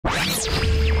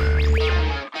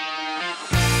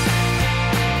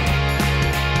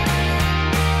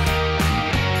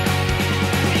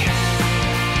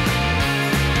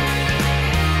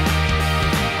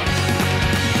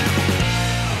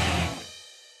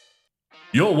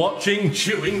You're watching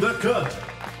Chewing the Cud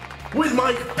with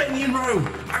Mike Benyon-Rowe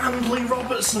and Leigh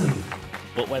Robertson.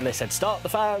 But when they said, start the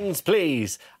fans,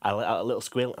 please, I let out a little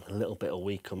squeal and a little bit of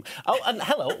welcome. Oh, and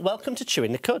hello, welcome to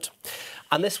Chewing the Cud.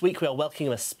 And this week we are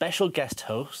welcoming a special guest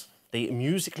host, the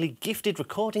musically gifted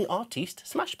recording artist,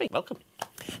 Smashby. Welcome.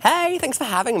 Hey, thanks for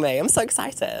having me. I'm so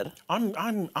excited. I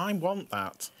want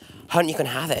that. Hunt, you can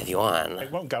have it if you want.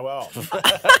 It won't go off.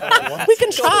 We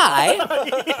can try.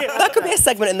 That could be a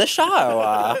segment in the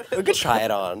show. We could try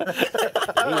it on.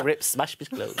 We rip Smashby's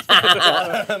clothes.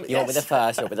 You won't be the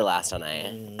first, you won't be the last,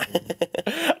 honey.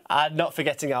 And not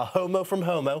forgetting our homo from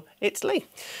homo, it's Leigh.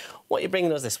 What are you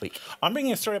bringing us this week? I'm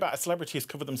bringing a story about a celebrity who's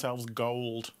covered themselves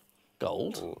gold.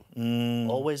 Gold.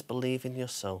 Always believe in your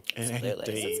soul.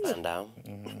 Absolutely. It's a down.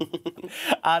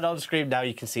 And on screen now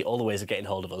you can see all the ways of getting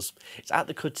hold of us. It's at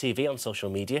The Cud TV on social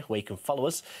media where you can follow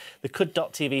us,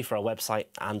 thecud.tv for our website,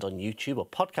 and on YouTube or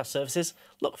podcast services,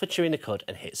 look for Chewing the Cud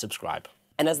and hit subscribe.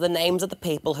 And as the names of the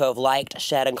people who have liked,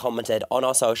 shared and commented on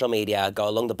our social media go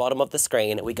along the bottom of the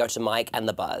screen, we go to Mike and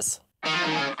the Buzz.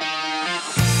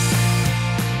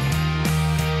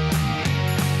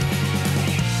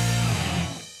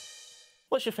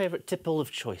 What's your favourite tipple of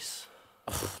choice?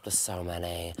 Oh, there's so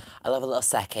many. I love a little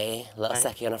secchi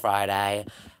on a Friday,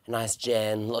 a nice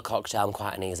gin, a little cocktail. I'm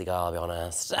quite an easy girl, I'll be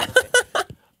honest.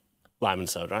 Lime and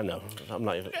soda, I know. I'm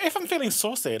not even... If I'm feeling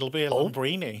saucy, it'll be a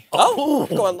Lambrini. Oh,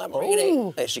 go on,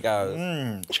 Lambrini. There she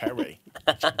goes. Cherry.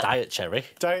 Diet cherry.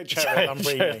 Diet cherry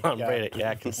Lambrini. Lambrini.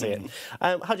 Yeah, I can see it.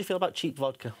 How do you feel about cheap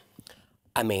vodka?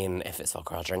 I mean, if it's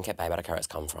vodka, I'll drink it, babe. I don't care where it's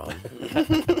come from.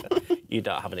 You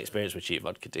don't have an experience with cheap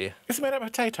vodka, do you? Is it made out of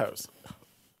potatoes?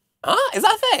 Is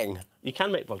that a thing? You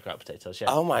can make vodka out of potatoes, yeah.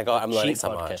 Oh my God, I'm learning cheap so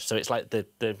vodka. much. So it's like the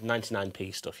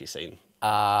 99p stuff you've seen.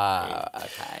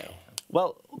 Okay.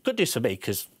 Well, good news for me,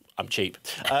 because I'm cheap,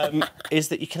 is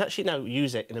that you can actually now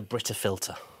use it in a Brita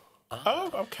filter.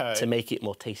 Oh, okay. To make it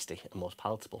more tasty and more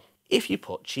palatable. If you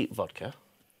put cheap vodka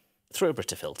through a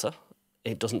Brita filter,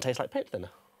 it doesn't taste like paint thinner.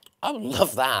 I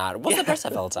love that. What's a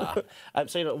Brita filter?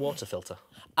 So you know, a water filter.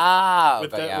 With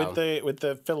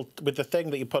the thing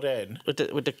that you put in. With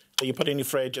the that you put in your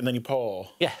fridge and then you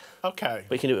pour. Yeah. Okay.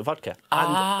 But you can do it with vodka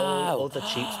and all other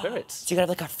cheap spirits. So you can have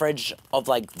like a fridge of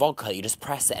like vodka. You just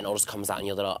press it and it all just comes out and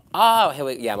you're like, oh, here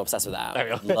we. Yeah, I'm obsessed with that.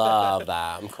 There you go. Love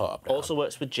that. I'm caught up now. Also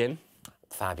works with gin.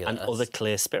 Fabulous. And other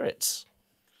clear spirits.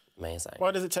 Amazing. Why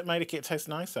does it make it taste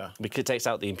nicer? Because it takes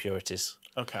out the impurities.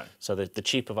 Okay. So the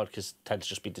cheaper vodkas tend to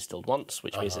just be distilled once,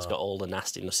 which means it's got all the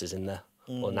nastinesses in there,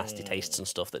 all the nasty tastes and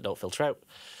stuff that don't filter out.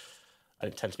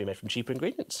 And it tends to be made from cheaper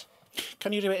ingredients.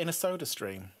 Can you do it in a soda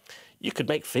stream? You could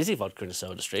make fizzy vodka in a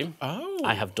soda stream. Oh.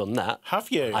 I have done that. Have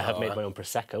you? I have made my own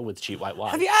Prosecco with cheap white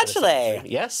wine. Have you actually?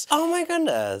 Yes. Oh my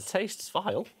goodness. Tastes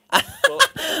vile.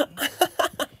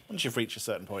 Once you've reached a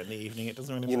certain point in the evening, it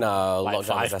doesn't really matter. You know, Like lockdown is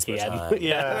 5 desperate PM. time.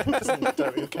 Yeah,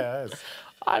 who cares?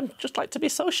 I'm just like to be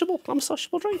sociable. I'm a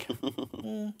sociable drinker.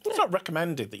 It's not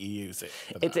recommended that you use it.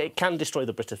 For that. It can destroy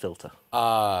the Brita filter.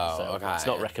 Oh, So okay. it's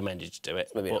not recommended to do it.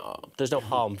 Maybe but not. There's no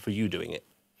harm for you doing it.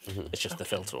 It's just the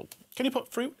filter. Can you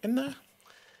put fruit in there?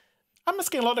 I'm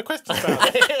asking a lot of questions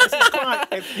about it. This is quite...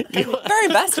 Very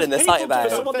invested in this, aren't you, For babe?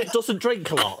 someone that doesn't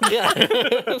drink a lot.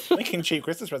 Yeah. Making cheap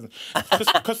Christmas presents.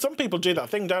 Because some people do that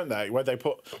thing, don't they, where they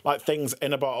put like things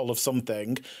in a bottle of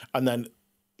something and then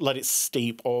let it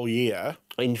steep all year.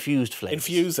 Infused flavours.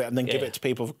 Infuse it and then give Yeah. it to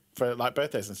people for like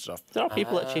birthdays and stuff. There are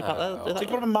people that are cheap out there. that do So you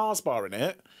that. put a Mars bar in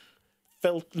it.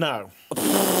 No.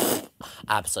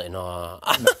 Absolutely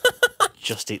not.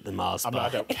 Just eat the Mars I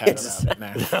bar. don't care about it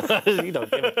now. You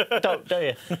don't give it. Don't, do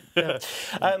you? Yeah.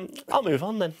 I'll move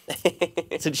on then,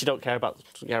 since you don't care about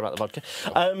the vodka.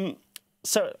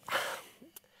 So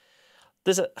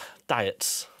there's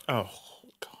diets. Oh,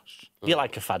 gosh. You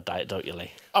like a fad diet, don't you,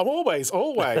 Leigh? I'm always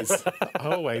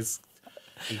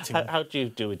eating. How do you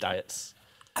do with diets?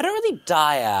 I don't really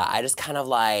diet. I just kind of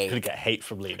like... Gonna get hate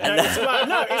from Leigh. No,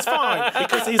 it's fine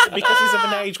because he's of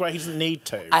an age where he doesn't need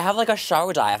to. I have like a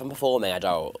show diet. If I'm performing, I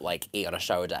don't like eat on a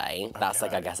show day. That's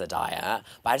like, I guess, a diet.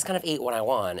 But I just kind of eat what I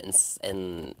want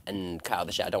and cut out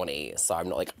the shit I don't want to eat. So I'm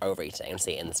not like overeating. I'm just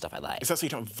eating the stuff I like. Is that so you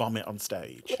don't vomit on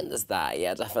stage? And there's that,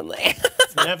 yeah, definitely.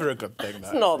 It's never a good thing, though.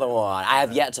 It's not the one. I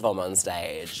have yet to vomit on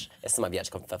stage. It's something I've yet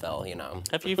to fulfill, you know.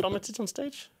 Have you vomited on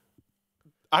stage?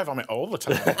 I vomit all the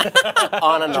time.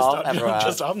 On and off, everywhere.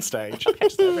 Just on stage,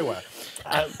 just everywhere.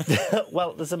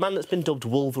 Well, there's a man that's been dubbed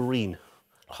Wolverine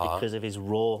because of his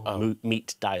raw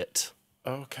meat diet.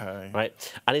 Okay.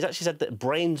 Right? And he's actually said that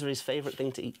brains are his favourite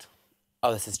thing to eat.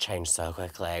 Oh, this has changed so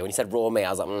quickly. When you said raw meat, I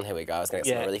was like, here we go. It's going to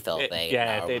get something really filthy.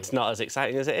 No. It's not as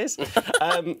exciting as it is.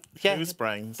 Yeah. Whose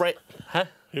brains? Huh?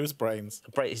 Whose brains?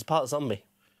 He's part zombie.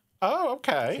 Oh,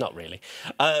 okay. Not really.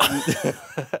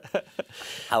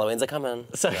 Halloween's are coming.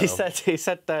 So he said he's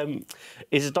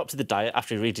adopted the diet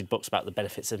after he read books about the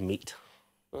benefits of meat.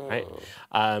 Right,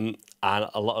 and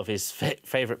a lot of his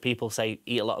favourite people say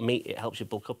eat a lot of meat. It helps you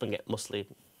bulk up and get muscly,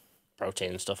 protein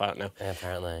and stuff. I don't know. Yeah,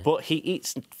 apparently. But he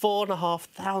eats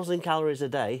 4,500 calories a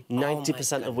day,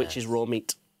 90% of which is raw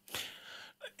meat.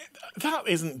 That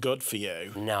isn't good for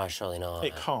you. No, surely not.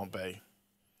 It can't be.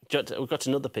 We've got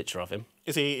another picture of him.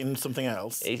 Is he eating something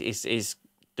else? He's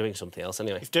doing something else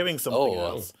anyway. He's doing something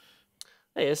else.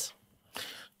 He is.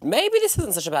 Maybe this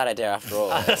isn't such a bad idea after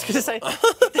all. I was going to say.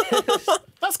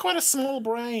 That's quite a small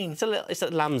brain. It's a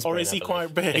lamb's brain. Or is he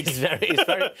quite big?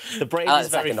 The brain is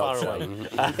very far away.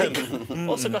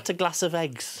 Also got a glass of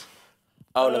eggs.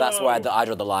 Oh, no, that's where I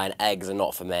draw the line. Eggs are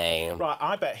not for me. Right,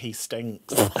 I bet he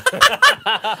stinks.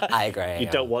 I agree.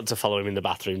 You don't want to follow him in the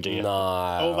bathroom, do you? No.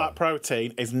 All that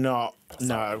protein is not...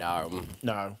 No.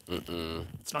 No.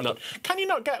 It's not good. Can you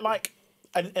not get, like,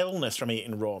 an illness from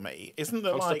eating raw meat? Isn't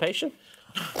there, like... Constipation?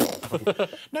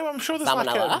 No, I'm sure there's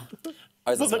Salmonella?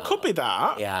 Well, there could be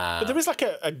that. Yeah. But there is like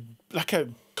a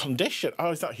condition.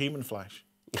 Oh, is that human flesh?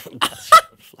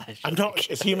 Flesh. I'm not.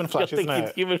 It's human flesh, isn't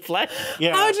it? Human flesh?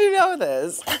 Yeah. How do you know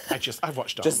this? I've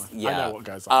watched Dharma. I know what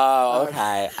goes on. Oh,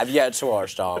 okay. I've yet to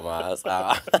watch Dharma.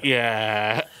 So.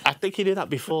 Yeah. I think he knew that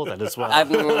before then as well.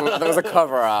 There was a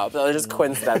cover-up. It was just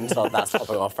coincidental that's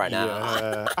popping off right now.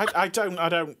 Yeah. I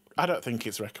don't think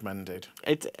it's recommended.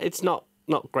 It's not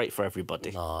great for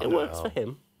everybody. It works for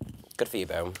him. Good for you,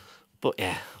 Boom. But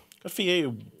yeah. Good for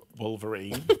you,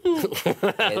 Wolverine.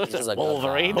 It's just like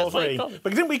Wolverine. But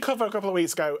didn't we cover a couple of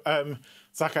weeks ago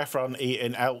Zac Efron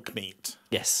eating elk meat?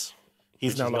 Yes.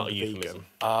 He's no is not longer a euphemism. vegan.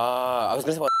 I was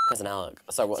going to say what is an elk.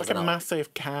 So what's It's like an a elk?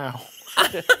 massive cow.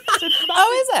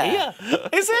 Oh, is it? Yeah.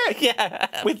 Is it? Yeah.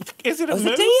 Is it a It's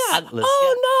moose? a deer. Antlers,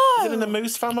 Oh, Is it no. in the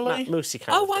moose family? Moosey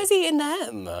kind Oh, of why thing. is he eating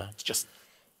them? It's just...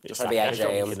 Trying to be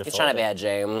edgy. He's trying to be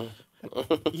edgy.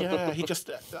 Yeah, he just...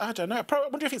 I don't know. I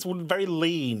wonder if it's very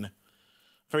lean.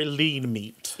 Very lean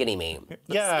meat. Skinny meat.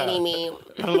 Yeah. Skinny meat.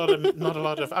 Not a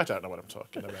lot of... I don't know what I'm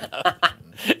talking about.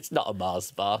 It's not a Mars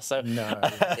bar, so... No.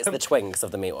 It's the Twinks of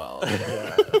the meat world.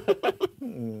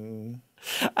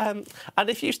 And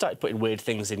if you started putting weird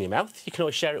things in your mouth, you can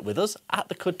always share it with us at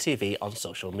the Cud TV on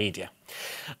social media.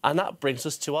 And that brings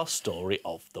us to our story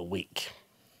of the week.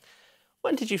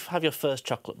 When did you have your first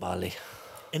chocolate bar, Leigh?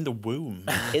 In the womb.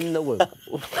 In the womb.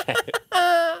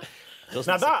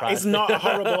 Now that is not a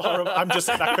horrible. I'm just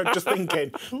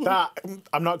thinking that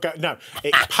I'm not going. No,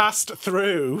 it passed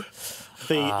through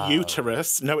the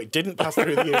uterus. No, it didn't pass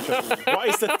through the uterus. What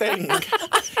is the thing?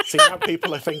 See how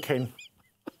people are thinking.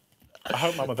 I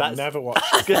hope my mother never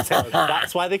watched.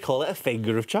 That's why they call it a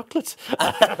finger of chocolate.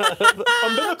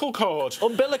 Umbilical cord.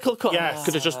 Umbilical cord. Yes.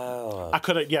 Could have just. I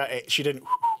could have. Yeah, she didn't.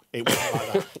 It wasn't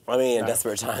like that. I mean, in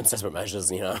desperate times, desperate measures,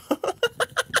 you know.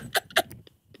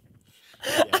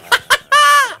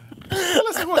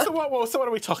 So what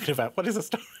are we talking about? What is the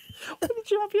story? When did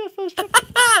you have your first chocolate?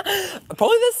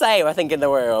 Probably the same, I think, in the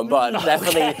room, but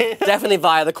definitely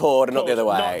via the cord and not the other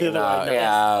way. Not the other way,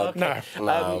 no. Yeah.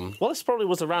 No. Well, this probably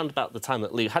was around about the time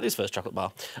that Leigh had his first chocolate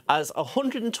bar, as a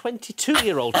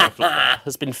 122-year-old chocolate bar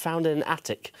has been found in an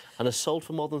attic and has sold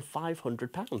for more than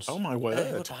 £500. Oh my Who would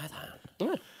word! buy that?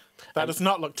 Yeah. That does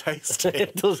not look tasty.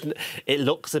 It doesn't. It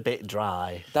looks a bit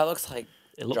dry. That looks like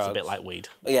It looks a bit like weed.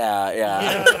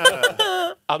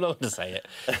 Yeah. I'm not going to say it.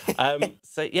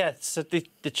 So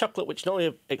the chocolate, which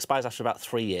normally expires after about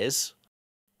 3 years,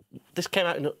 this came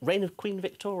out in the reign of Queen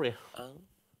Victoria. Oh.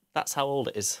 That's how old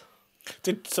it is.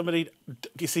 Did somebody?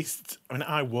 You see? I mean,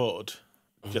 I would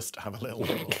just have a little.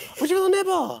 Would you have a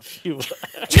nibble?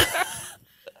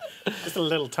 Just a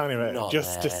little tiny bit, Not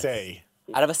just to this. see.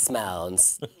 I'd have a smell and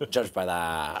judge by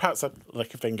that. Perhaps I'd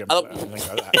lick a finger Oh. and something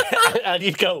like that. And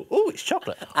you'd go, oh, it's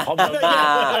chocolate. And then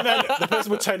the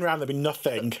person would turn around, there'd be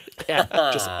nothing.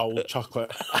 Just old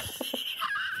chocolate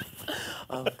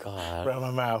Oh, God. around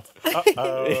my mouth.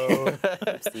 Uh-oh.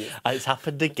 It's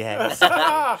happened again.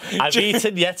 I've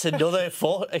eaten yet another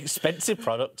expensive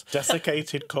product.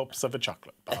 Desiccated cups of a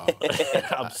chocolate bar.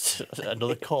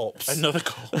 Another corpse. Another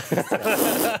cup.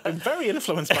 I'm very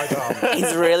influenced by Dharma.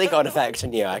 He's really got an effect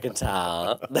on you, I can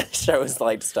tell. The show has,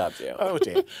 disturbed you. Oh,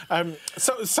 dear.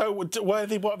 So what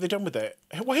have they done with it?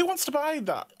 Well, who wants to buy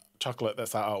that chocolate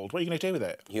that's that old? What are you going to do with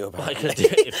it? You What about I could do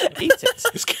if I eat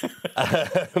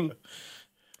it.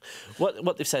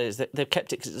 What they've said is that they've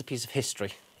kept it because it's a piece of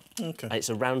history. Okay. It's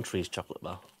a Roundtree's chocolate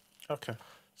bar. Okay.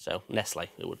 So Nestle,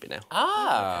 it would be now.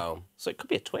 Oh. So it could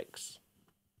be a Twix.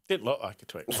 Didn't look like a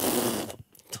Twix.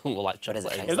 Don't look like chocolate.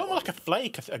 does it taste It's not like a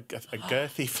flake, a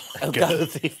girthy flake. A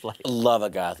girthy flake. Love a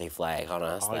girthy flake,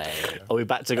 honestly. Are we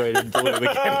back to going in blue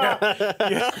again?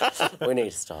 We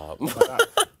need to stop.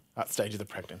 That stage of the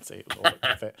pregnancy, it was all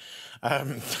worth it.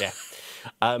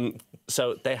 Yeah.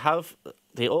 So they have,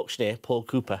 the auctioneer, Paul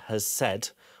Cooper, has said,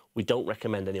 we don't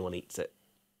recommend anyone eats it.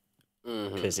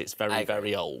 Because it's very,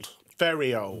 very old.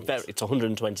 Very old. It's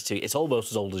 122. It's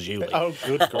almost as old as you, Leigh. Oh,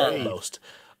 good grief. Almost.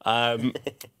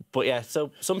 But yeah,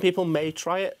 so some people may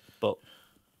try it, but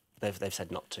they've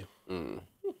said not to.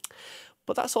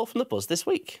 But that's all from the buzz this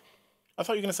week. I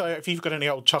thought you were going to say, if you've got any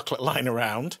old chocolate lying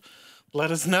around,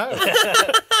 let us know.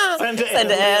 Send it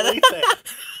Send in. it in. Release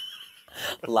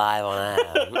it. Live on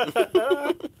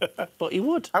air. But you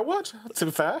would. I would, to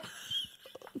be fair.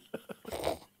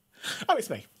 Oh, it's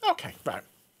me. Okay, right.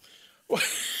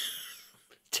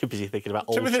 Too busy thinking about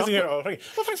old Too busy chocolate. thinking about-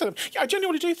 Well, thanks, Adam. Yeah, I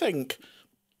genuinely do think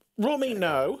raw meat,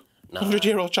 no.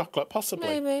 100-year-old chocolate,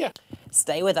 possibly. Maybe. Yeah.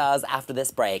 Stay with us after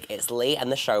this break. It's Leigh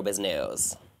and the showbiz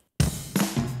news.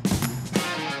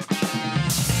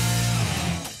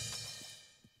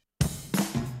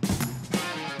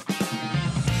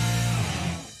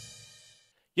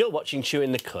 You're watching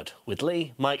Chewing the Cud with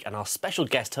Leigh, Mike, and our special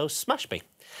guest host, Smashby.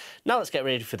 Now let's get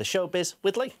ready for the showbiz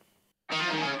with Leigh.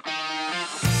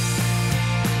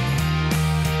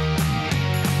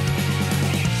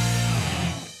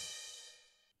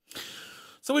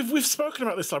 So we've spoken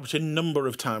about this celebrity a number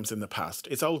of times in the past.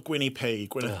 It's old Gwynnie P,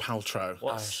 Gwyneth Paltrow.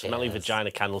 What smelly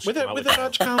vagina candles she With came the out with.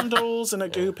 veg candles and a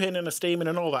gooping and a steaming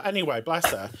and all that. Anyway, bless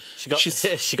her.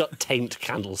 She got taint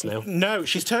candles now. No,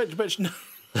 she's turned... But no.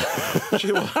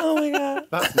 Oh my god.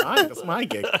 That's my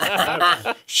gig.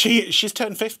 She's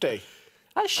turned 50.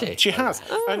 Has she? She has.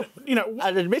 And, you know...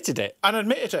 And admitted it. And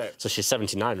admitted it. So she's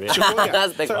 79, really. Well, yeah.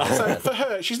 That's big so, one. so for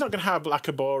her, she's not going to have like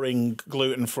a boring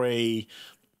gluten-free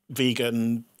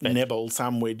vegan nibble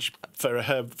sandwich for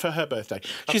her birthday.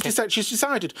 She's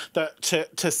decided that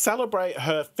to celebrate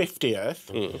her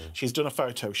 50th, she's done a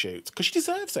photo shoot because she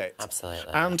deserves it.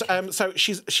 Absolutely. And so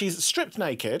she's stripped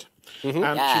naked and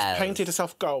Yes. she's painted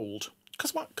herself gold.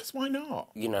 Because why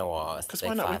not? You know what? Because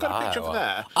why not? We've got a picture over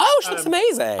there. Oh, she looks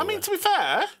amazing. I mean, to be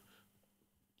fair,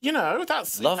 you know,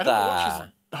 that's... Love I don't know what that.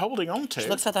 she's holding on to. She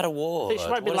looks like that award. She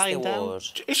might be What is the lying down. award?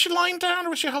 Is she lying down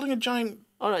or is she holding a giant...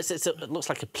 Oh no, it looks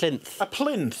like a plinth. A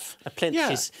plinth. A plinth.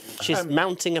 Yeah. She's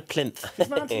mounting a plinth. She's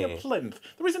mounting a plinth.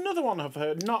 There is another one of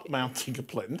her not mounting a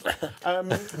plinth,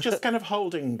 just kind of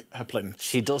holding her plinth.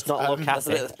 She does not look That's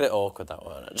happy. a bit awkward, that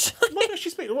one.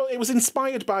 actually. Well, it was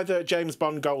inspired by the James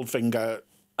Bond Goldfinger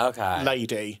Okay.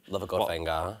 lady. Love a good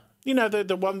finger. You know,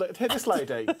 the one that... This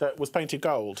lady that was painted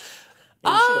gold.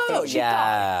 Oh, She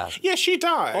yeah. Yeah, she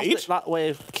died. Wasn't it that way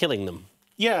of killing them?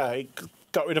 Yeah, it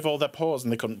got rid of all their pores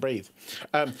and they couldn't breathe.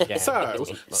 But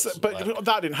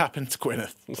that didn't happen to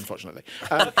Gwyneth, unfortunately.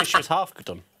 She was half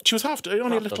done. She was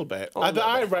only a little bit.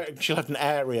 I reckon she had an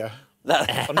area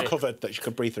uncovered that she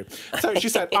could breathe through. So she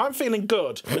said, I'm feeling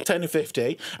good at turning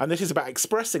 50, and this is about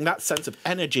expressing that sense of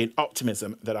energy and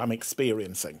optimism that I'm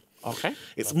experiencing. Okay.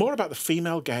 It's more about the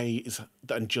female gaze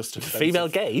than just a sense Female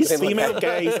of... gaze? Female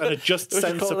gaze and a just We should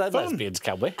sense call of them fun. lesbians,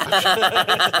 can we?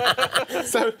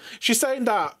 So she's saying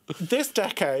that this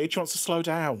decade she wants to slow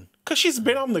down because she's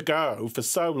been on the go for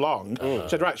so long. She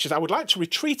said, right, I would like to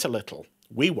retreat a little.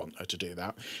 We want her to do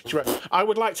that. She wrote, I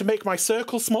would like to make my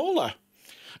circle smaller.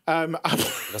 I've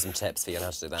got some tips for you on how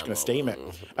to do that. Gonna steam it.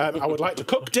 I would like to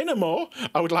cook dinner more.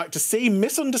 I would like to see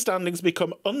misunderstandings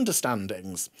become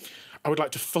understandings. I would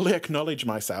like to fully acknowledge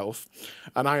myself,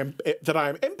 and that I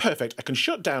am imperfect. I can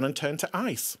shut down and turn to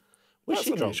ice. That's she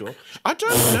drunk? unusual. I don't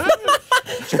know.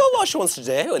 She's got a lot she wants to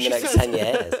do in the next 10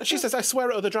 years. She says, I swear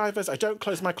at other drivers, I don't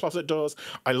close my closet doors.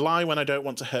 I lie when I don't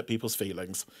want to hurt people's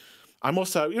feelings. I'm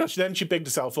also, then she bigged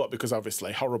herself up because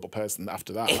obviously, horrible person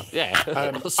after that. Yeah.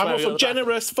 I'm also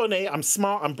generous, funny, I'm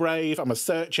smart, I'm brave, I'm a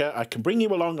searcher. I can bring you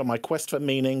along on my quest for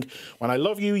meaning. When I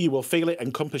love you, you will feel it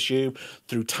encompass you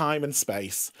through time and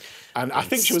space. And I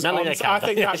think she was smelling on, a candle.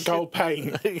 I think that gold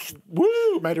paint,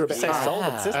 woo, made her a bit mad.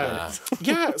 Solvents, isn't it?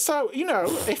 Yeah, so,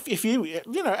 if you,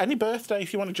 any birthday,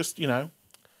 if you want to just,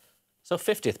 So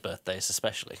 50th birthdays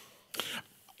especially.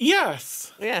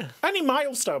 Yes. Yeah. Any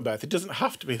milestone birth. It doesn't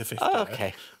have to be the 50th. Oh,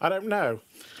 okay. I don't know.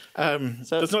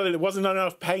 There wasn't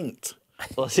enough paint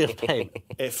What's your pain?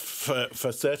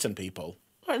 for certain people.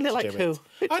 Apparently, like do who?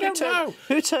 it. I don't know.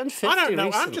 Who turned 50 I don't know. I'm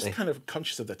recently? just kind of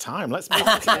conscious of the time. Let's move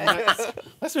on to the next.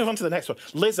 Let's move on to the next one.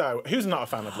 Lizzo. Who's not a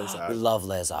fan of Lizzo? We love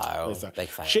Lizzo. Big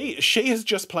fan. She has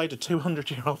just played a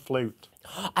 200-year-old flute.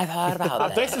 I've heard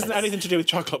about This isn't anything to do with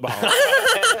chocolate bars.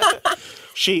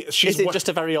 She's Is it just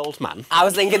a very old man? I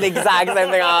was thinking the exact same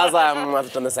thing. I was like,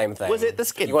 I've done the same thing. Was it the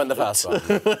skin You weren't the first one.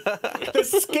 the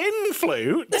skin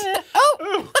flute.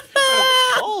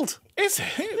 Old. Is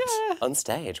it? On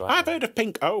stage, wow. I've heard of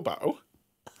pink oboe,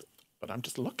 but I'm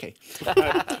just lucky.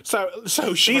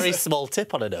 So she's Very small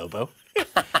tip on an oboe.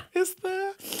 is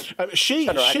there?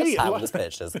 Having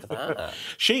pictures for that.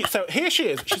 So here she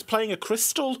is. She's playing a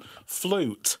crystal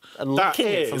flute And that licking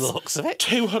it is from the looks of it.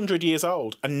 200 years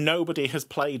old, and nobody has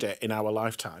played it in our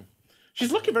lifetime.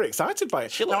 She's looking very excited by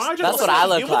it. That's what I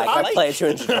look like. I played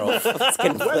 200-year-old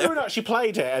skin Whether or flute. not she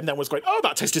played it and then was going, oh,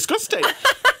 that tastes disgusting.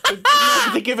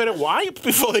 They give it a wipe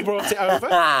before they brought it over.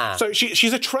 So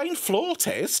she's a trained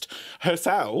flautist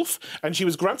herself, and she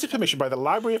was granted permission by the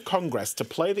Library of Congress to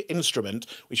play the instrument,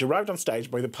 which arrived on stage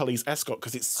by the police escort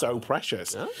because it's so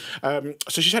precious. So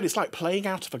she said it's like playing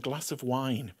out of a glass of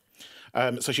wine.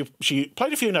 So she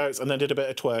played a few notes and then did a bit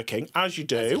of twerking, as you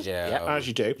do. As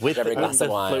you do. With Every the glass of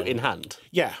wine. flute in hand.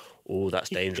 Yeah. Oh, that's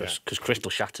dangerous, because crystal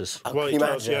shatters. Well, it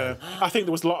does, yeah. I think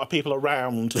there was a lot of people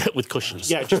around. With cushions.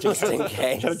 Yeah, just in in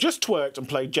case. She had just twerked and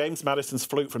played James Madison's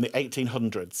flute from the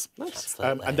 1800s.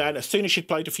 And then as soon as she'd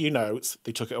played a few notes,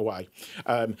 they took it away.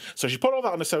 So she put all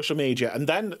that on her social media, and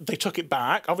then they took it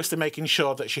back, obviously making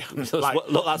sure that she hadn't, like...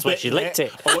 Look, that's where she licked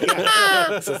it. Oh,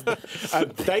 yeah.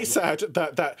 They said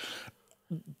that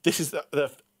this is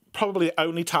probably the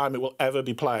only time it will ever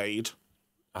be played.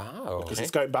 Oh. Because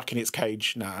it's going back in its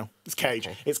cage now. It's cage.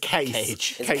 It's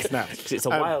case. Case now. Because it's a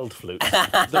wild flute.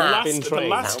 The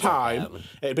last time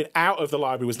it had been out of the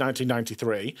library was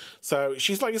 1993. So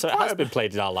she's like, So it has been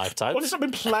played in our lifetime. well, it's not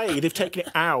been played. They've taken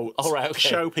it out Oh, right, to okay.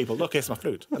 show people, look, here's my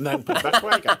flute, and then put it back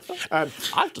away again.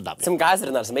 I've done that. Some guys have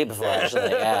done that to me before,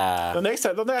 actually. Yeah. Then they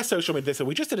said on their social media, they said,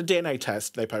 we just did a DNA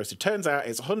test. They posted. Turns out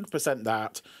it's 100%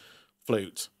 that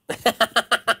flute.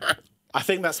 I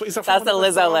think that's what is that. That's the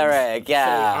Lizzo lyric,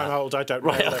 yeah. I'm old. I don't know.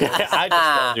 Right, okay. I just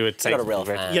thought you would take Not a real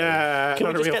fan. Yeah, Can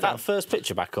we not a just real get fan. that first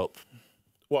picture back up?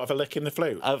 What, of a lick in the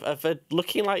flute? Of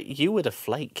looking like you with a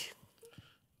flake.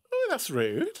 Oh, that's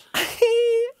rude.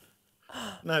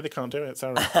 No, they can't do it.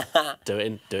 Sorry. Do it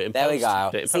in There post. we go.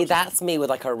 Do it in See, post. that's me with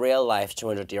like a real life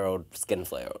 200-year-old skin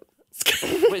flute.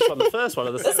 Which one, the first one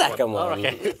or the Second one. Oh,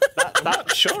 okay. I'm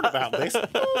not sure about this.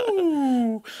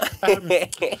 Ooh.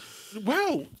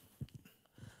 Well,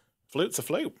 flute's a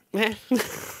flute.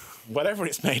 Whatever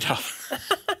it's made of.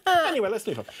 Anyway, let's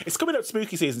move on. It's coming up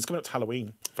spooky season. It's coming up to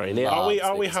Halloween. Very near. Are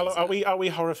we spooky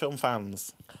horror film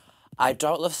fans? I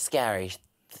don't love scary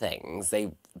things.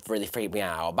 They really freak me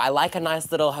out. But I like a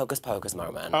nice little hocus pocus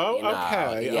moment. Oh, you know?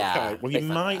 okay, Yeah, okay. Well, you big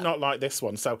fan might of that. not like this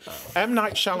one. So, M.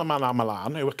 Night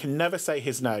Shyamalan, who I can never say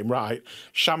his name right,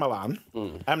 Shyamalan,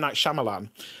 M. Night Shyamalan,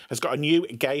 has got a new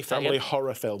gay family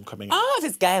horror film coming out. Oh, if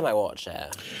it's gay, I might watch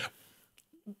it.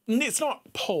 It's not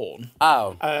porn.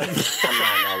 Oh, I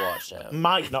might not watch it.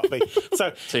 Might not be.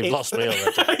 So you've lost me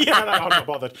already. Yeah, no, I'm not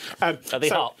bothered. Are they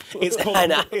hot? It's called, I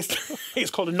know.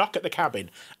 it's called A Knock at the Cabin,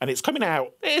 and it's coming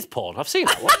out. It is porn. I've seen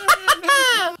that one.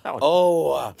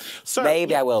 Oh, So,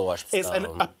 maybe I will watch It's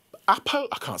this. I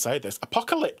can't say this.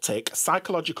 Apocalyptic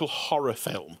psychological horror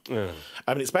film.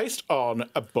 And it's based on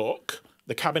a book,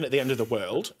 The Cabin at the End of the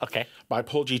World, Okay. by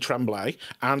Paul G. Tremblay,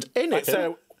 and in it, who?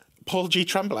 so. Paul G.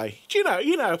 Tremblay. Do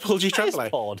you know Paul G. Tremblay?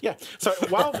 porn. Yeah. So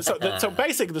so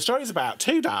basically the story is about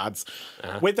two dads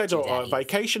with their daughter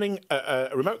vacationing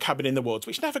at a remote cabin in the woods,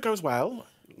 which never goes well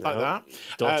like that.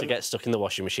 Daughter gets stuck in the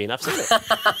washing machine. I've seen it.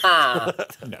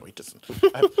 No, it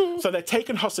doesn't. So they're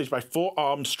taken hostage by four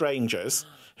armed strangers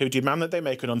who demand that they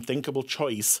make an unthinkable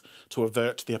choice to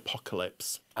avert the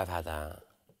apocalypse. I've had that.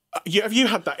 Have you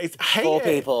had that? It's Four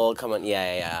people come on.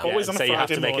 Yeah. Always on a so you have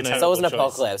Friday to make a morning. terrible So it was an choice.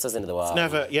 apocalypse. It was into the world.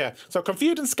 Never, yeah. So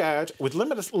confused and scared, with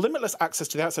limitless access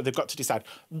to the outside, they've got to decide.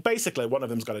 Basically, one of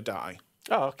them's got to die.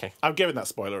 Oh, okay. I've given that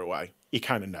spoiler away. You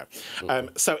kind of know.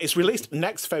 So it's released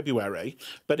next February,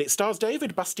 but it stars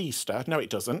David Bautista. No, it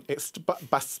doesn't. It's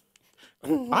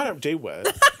I don't do words.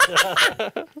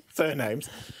 Surnames.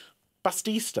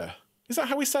 Bautista. Is that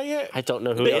how we say it? I don't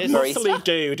know who The it is. muscly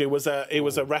dude who was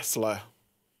a wrestler.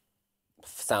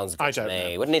 Sounds good I to don't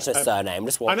me. know. Wouldn't need to know a surname.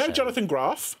 Just watch I know him. Jonathan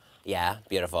Groff Yeah,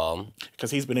 beautiful.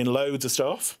 because he's been in loads of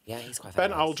stuff. Yeah, he's quite Ben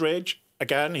famous. Aldridge,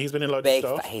 again, he's been in loads Big.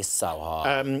 of stuff. He's so hot.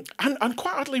 And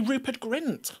quite oddly, Rupert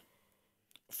Grint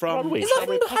from Is Is that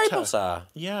from Harry Potter?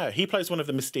 Yeah, he plays one of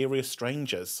the mysterious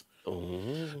strangers.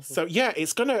 So yeah,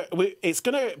 it's gonna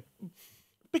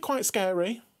be quite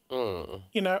scary.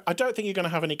 You know, I don't think you're going to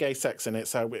have any gay sex in it,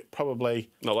 so it probably...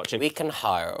 Not watching. We can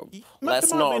hope. There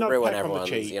Let's might be not an ruin peck on the everyone's,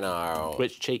 cheek. you know.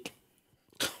 Which cheek?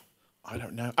 I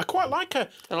don't know. I quite like a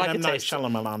I like M. a Night taste.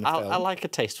 Shyamalan I film. like a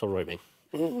tasteful rooming.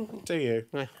 Do you?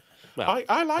 Yeah. Well,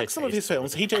 I like some of his tasteful.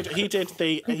 films. He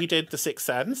did The Sixth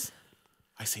Sense.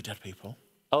 I See Dead People.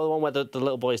 Oh, the one where the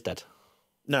little boy's dead.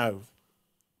 No,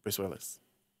 Bruce Willis.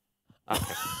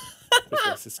 Okay. Bruce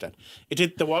Willis is dead. He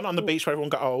did the one on the beach where everyone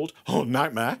got old. Oh,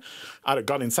 nightmare. I'd have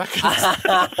gone in seconds.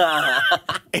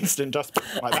 Instant dust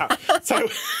like that. So,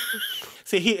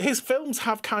 see, his films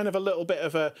have kind of a little bit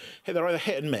of a... They're either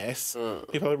hit and miss.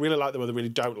 People really like them or they really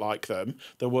don't like them.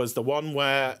 There was the one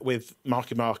where, with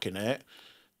Marky Mark in it,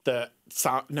 that...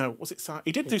 No, was it...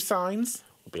 He did do Signs.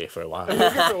 We'll be here for a while.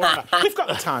 We've got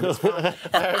the time. It's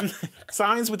fine.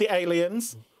 Signs with the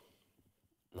aliens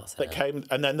that came,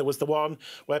 and then there was the one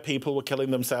where people were killing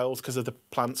themselves because of the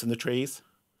plants in the trees.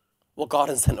 What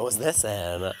garden centre was this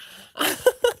in?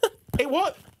 It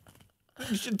was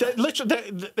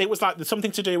literally. It was like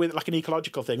something to do with like an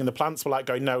ecological thing, and the plants were like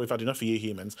going, "No, we've had enough of you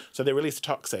humans." So they released a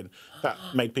toxin that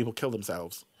made people kill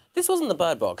themselves. This wasn't the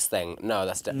Bird Box thing. No,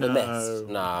 that's the Mist.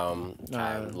 No, No.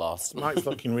 I'm lost. Mike's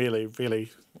looking really,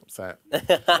 really upset.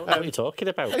 What are you talking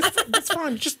about? It's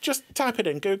fine. Just type it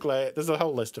in, Google it. There's a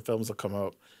whole list of films that come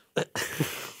up.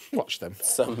 Watch them.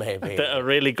 So maybe. That are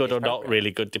really good or not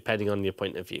really good, depending on your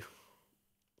point of view.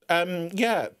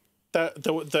 Yeah.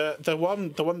 The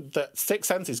one that Sixth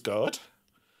Sense is good.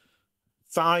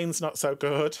 Signs not so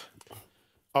good.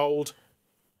 Old.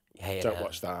 Don't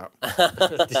watch that.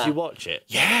 Did you watch it?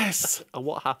 Yes. And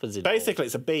what happens in Basically,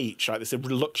 it's a beach, right? It's a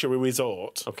luxury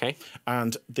resort. Okay.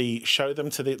 And they show them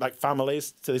to the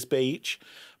families to this beach,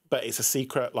 but it's a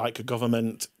secret like a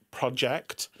government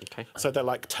project. Okay. So they're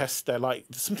like they're like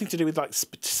something to do with like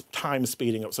time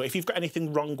speeding up. So if you've got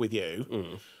anything wrong with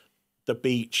you, the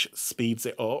beach speeds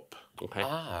it up. Okay.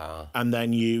 And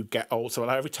then you get old. So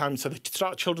every time, so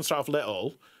children start off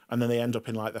little, and then they end up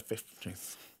in like their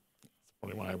 50s.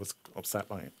 Probably why I was upset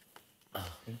by it.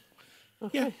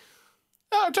 Yeah.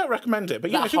 I don't recommend it,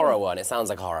 but That horror one, it sounds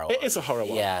like horror one. It is a horror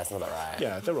one. Yeah, it's not that right.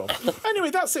 Yeah, they're all.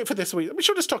 Anyway, that's it for this week. We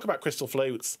should just talk about crystal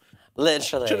flutes.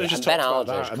 Literally. Should have just and Ben talked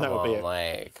about Aldridge, that, and that would be it.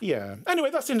 like... Yeah.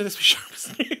 Anyway, that's the end of this week's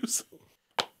showbiz news.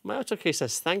 My autocue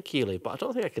says thank you, Leigh, but I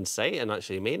don't think I can say it and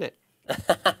actually mean it.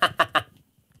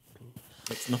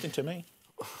 It's nothing to me.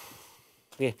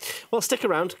 Yeah. Well, stick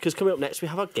around, because coming up next, we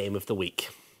have our Game of the Week.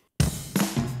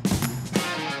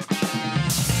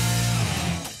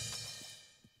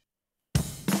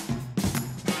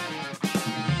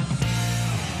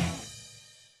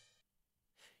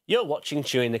 You're watching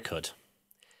Chewing the Cud.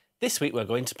 This week we're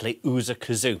going to play Ooza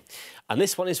Kazoo, and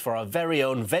this one is for our very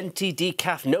own venti,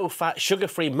 decaf, no-fat,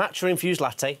 sugar-free matcha-infused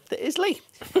latte that is Leigh.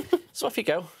 So off you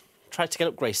go. Try to get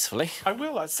up gracefully. I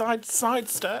will. I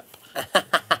sidestep.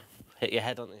 Hit your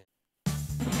head on it.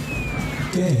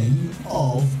 Game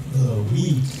of the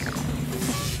Week.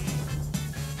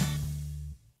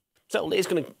 So Leigh's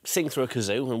going to sing through a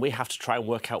kazoo, and we have to try and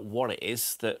work out what it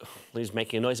is that Leigh's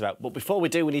making a noise about. But before we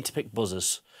do, we need to pick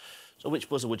buzzers. So which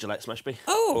buzzer would you like, Smashby?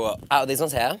 Oh, these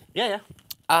ones here? Yeah.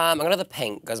 I'm going to the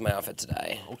pink because my outfit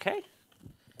today. Okay.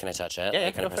 Can I touch it? Yeah,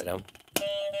 Can I go press for it down?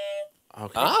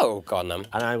 Okay. Oh, go on then.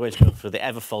 And I'm going to go for the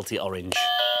ever-faulty orange.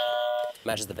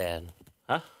 Matches the beard.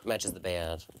 Huh? Matches the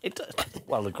beard. It does.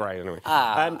 Well, the grey, anyway.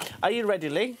 Ah. Are you ready,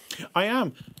 Leigh? I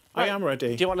am. I am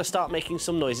ready. Do you want to start making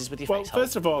some noises with your Well, face?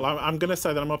 first of all, I'm going to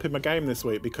say that I'm up in my game this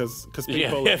week because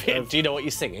people. Do you know what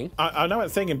you're singing? I know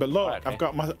it's singing, but look, Right, okay.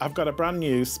 I've got a brand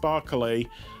new, sparkly,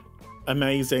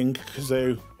 amazing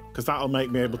kazoo because that'll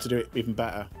make me able to do it even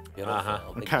better.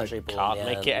 Beautiful. Big Okay. quadruple Can't in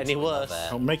the make it end. any Love worse.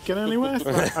 it. I'll make it any worse.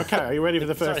 Right, okay, are you ready for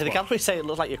the first Sorry, the one? gallery say it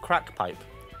looks like your crack pipe.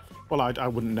 Well, I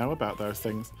wouldn't know about those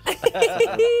things.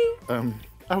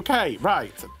 Okay,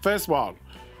 right. First one.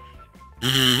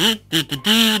 I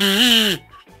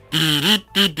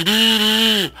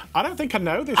don't think I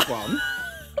know this one.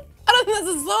 I don't think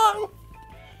that's a song.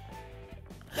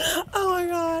 Oh my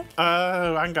god.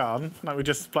 Oh, hang on. Let me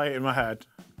just play it in my head.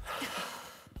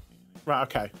 Right,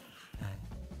 okay.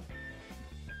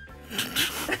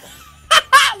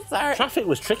 Sorry. Traffic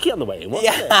was tricky on the way in,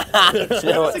 wasn't it? You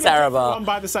know what's terrible? One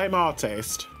by the same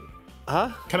artist.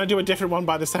 Huh? Can I do a different one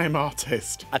by the same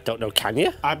artist? I don't know, can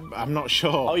you? I'm not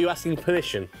sure. Oh, you're asking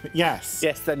permission? Yes.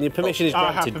 Yes, then your permission is Oh,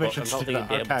 I granted, have permission but I'm not to do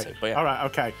thinking you'd that. be able Okay. to. But yeah. All right,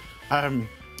 okay. Oh,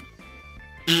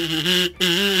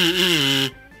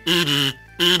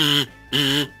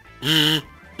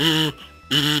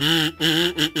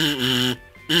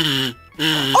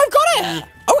 I've got it!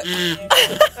 Oh,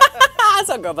 that's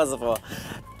not good buzzer for.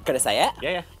 Can I say it?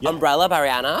 Yeah. Umbrella by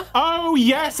Rihanna. Oh,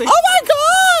 yes. Oh my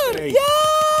god! Hey. Yay!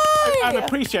 I'm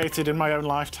appreciated in my own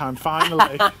lifetime,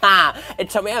 finally. It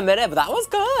took me a minute, but that was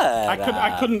good.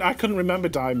 I couldn't remember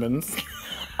Diamonds.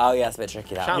 Oh yeah, it's a bit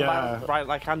tricky that Shine one. Yeah. bright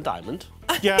like Anne Diamond.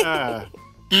 Yeah.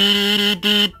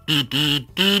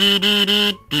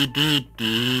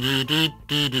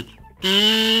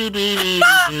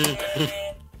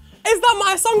 Is that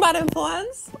my song, Bad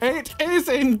Influence? It is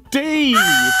indeed.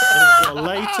 It's your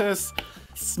latest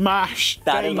smash.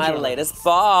 That is my Dangerous. latest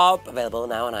bop. Available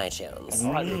now on iTunes.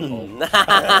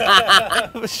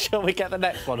 Shall we get the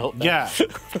next one up then? Yeah.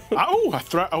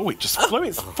 It just flew.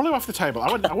 It flew off the table.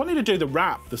 I wanted to do the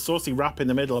rap, the saucy rap in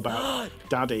the middle about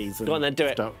daddies. And Go on then, do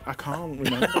it. stuff. I can't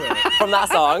remember it. From that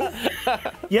song.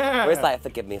 Yeah. Where it's like,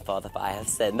 forgive me, Father, for I have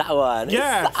sinned. That one.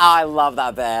 Yeah. Oh, I love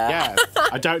that bit. Yeah.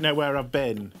 I don't know where I've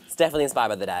been. It's definitely inspired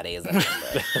by the daddies.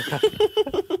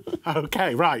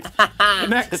 Okay, right. The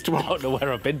next I one. don't know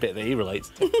where I've been bit that he relates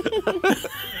to.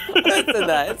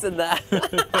 It's in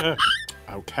there.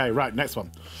 Okay, right. Next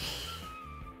one.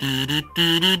 The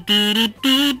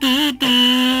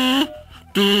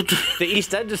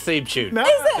EastEnders theme tune. No.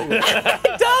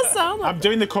 It does sound like I'm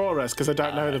doing the chorus because I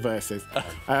don't know the verses.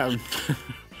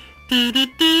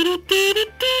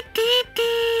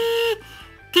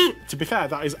 To be fair,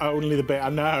 that is only the bit I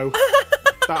know.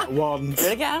 That one. Do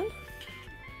it again.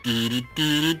 This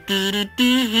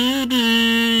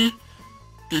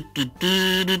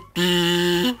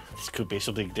could be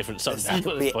something different song now It at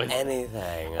could this be point.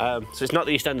 anything. So it's not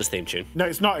the EastEnders theme tune. No,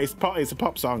 it's not. It's a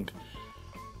pop song.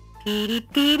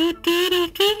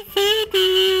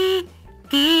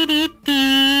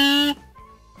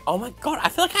 Oh my god, I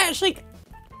feel like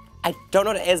I don't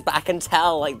know what it is, but I can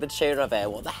tell like the tune of it.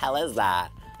 What the hell is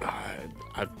that?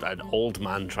 An old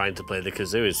man trying to play the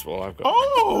kazoo is all I've got.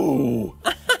 Oh!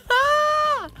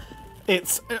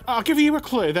 It's. I'll give you a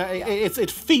clue. That it's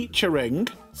featuring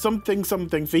something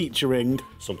featuring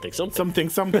Something.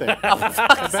 something.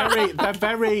 They're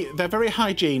very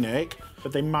hygienic,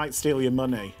 but they might steal your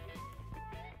money.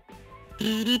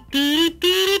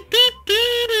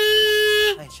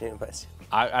 Hygiene by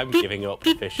I'm giving up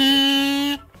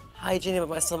officially. Hygiene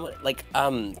by someone like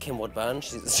Kim Woodburn.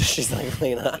 She's like a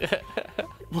cleaner.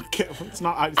 Well, it's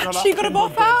not. It's not She got a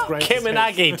bop out? Kim and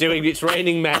Aggie doing It's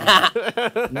Raining Men.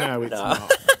 No, it's not.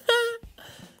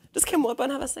 Does Kim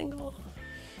Woodburn have a single?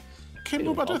 Kim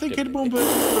Woodburn, I don't think Kim Woodburn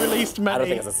released many. I don't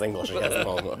think it's a single. She has a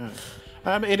moment.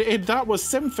 That was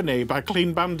Symphony by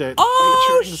Clean Bandit.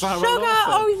 Oh, featuring Zara sugar!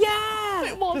 Larsson. Oh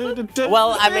yeah. Well,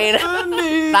 Well, I mean,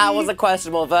 that was a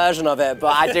questionable version of it,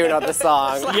 but I do know the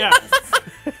song. Yeah.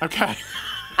 Okay.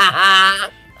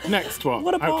 Next one.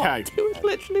 What a bop. Okay. It was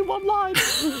literally one line.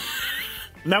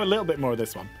 Now a little bit more of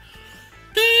this one.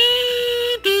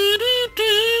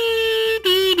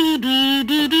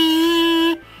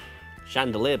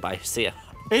 Chandelier by Sia.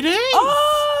 It is.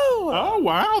 Oh! Oh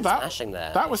wow, Smashing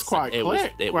there. that was quite It was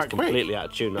quick. quite completely out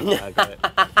of tune. That's why I got it.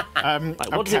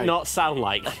 Like, what does okay. it not sound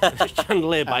like?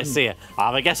 Chandelier by Sia. I'll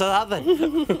have a guess at that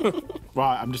then.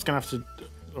 Right, I'm just gonna have to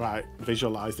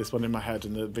visualize this one in my head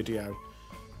in the video.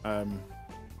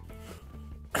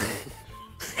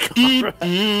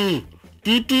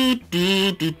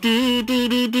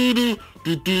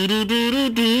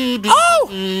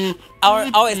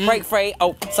 Oh, it's Break Free.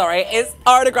 Oh, sorry, it's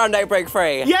Ariana Grande Break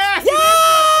Free. Yes!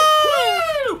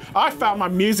 Yay! Woo! I found my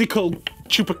musical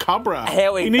chupacabra.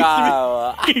 Here we He needs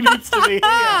go. To be, he needs to be here.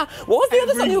 What was the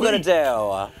other song you were Every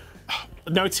gonna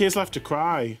do? No Tears Left to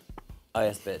Cry. Oh,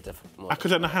 it's a bit difficult. I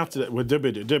couldn't know how to. Oh,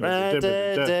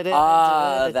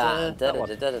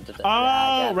 that.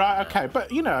 Oh, right, okay.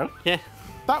 But, you know, Yeah.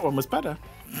 that one was better.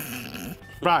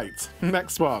 Right,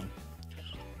 next one.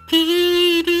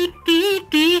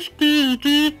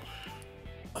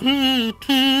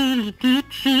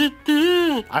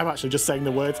 I'm actually just saying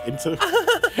the words into.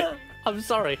 I'm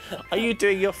sorry. Are you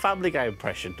doing your Family Guy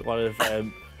impression? One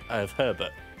of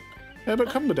Herbert? Herbert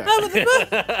Cumberdale.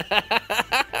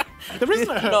 There isn't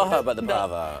a Herbert. Not her, but the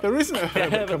brother. There isn't a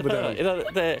Herbert Cumberdale. You know,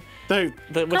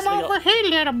 Come whistling over here,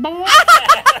 little boy.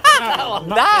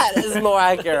 That is more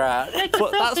accurate.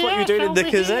 But that's what you're doing in the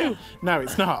kazoo. No,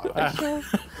 it's not.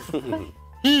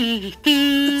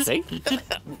 See?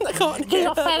 I can't hear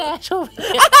her. I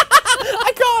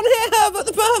can't hear her, but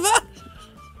the brother.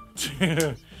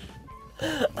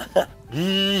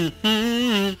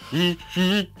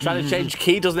 Trying to change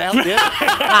key doesn't help you.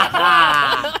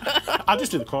 I'll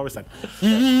just do the chorus then.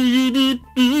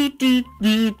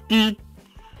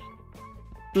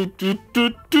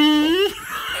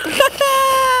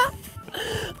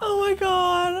 Oh my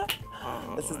god.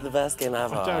 This is the best game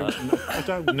ever. I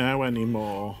don't know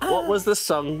anymore. What was the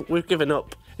song? We've given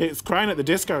up. It's Crying at the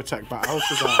Discotheque by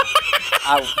Alcazar.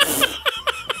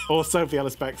 Or Sophie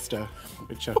Ellis Bextor,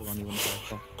 whichever one you want to go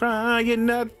for. Crying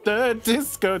at the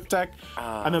discotheque.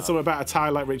 And then something about a tie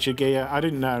like Richard Gere. I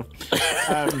didn't know.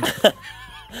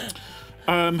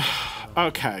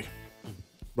 Okay.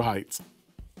 Right.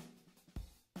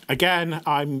 Again,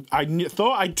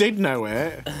 thought I did know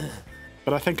it,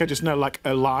 but I think I just know like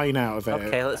a line out of it.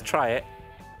 Okay, let's try it.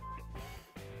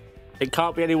 It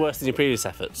can't be any worse than your previous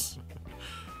efforts.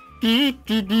 But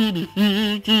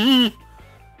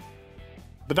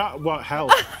that what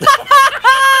helped.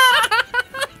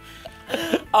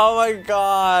 Oh my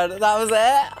god, that was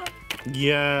it?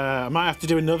 Yeah, I might have to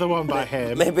do another one by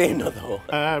him. Maybe another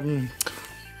one.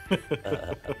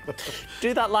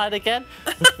 Do that line again.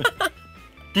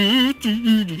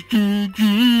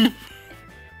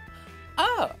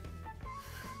 Oh.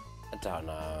 I don't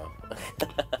know.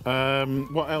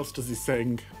 What else does he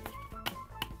sing?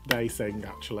 They sing,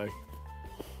 actually.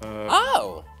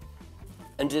 Oh.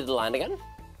 And do the line again?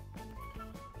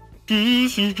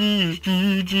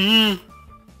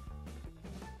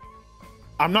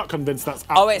 I'm not convinced that's...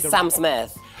 Oh, it's Sam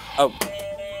Smith. Oh.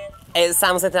 It's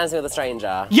Sam Smith dancing with a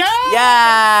stranger. Yeah!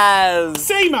 Yes!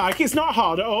 See, Mike, it's not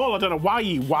hard at all. I don't know why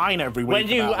you whine every week. When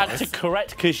you about had this. to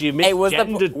correct because you It was,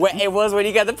 misgendered. it was when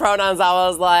you get the pronouns, I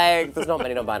was like, there's not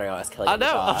many non-binary artists killing I know.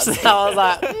 I was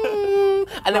like,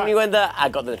 And then when you went there, I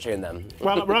got the tune them.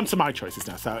 Well, we're on to my choices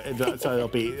now, so it'll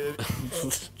be...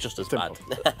 Just as simple.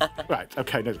 bad. Right,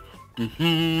 okay, no.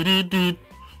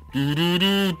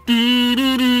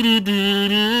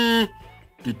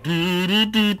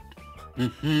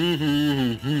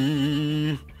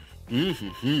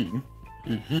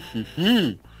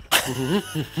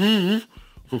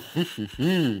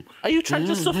 Are you trying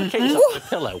to suffocate yourself with a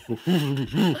pillow?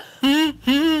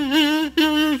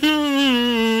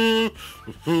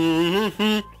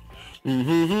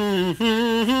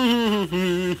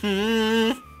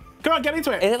 Come on, get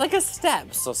into it. Is it like a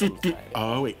steps or something?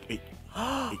 Oh, it could.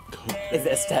 Is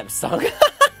it a steps song? Do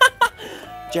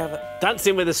you have a...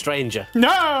 Dancing with a stranger.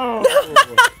 No!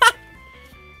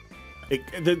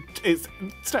 It's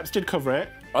Steps did cover it.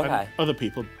 Okay. And other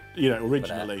people,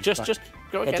 originally. Just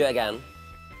go Okay, again. do it again.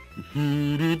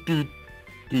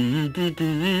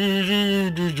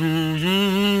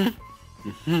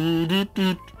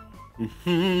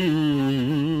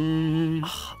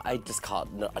 I just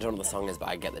can't. No, I don't know what the song is, but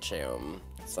I get the tune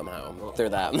somehow through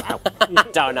that.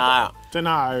 Don't know. Don't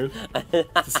know.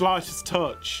 The Slightest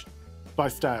Touch by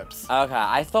Steps. Okay,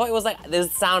 I thought it was like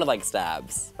this sounded like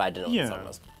steps, but I didn't know what the song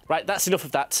was. Right, that's enough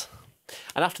of that.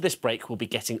 And after this break, we'll be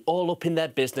getting all up in their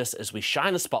business as we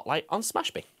shine a spotlight on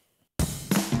Smashby.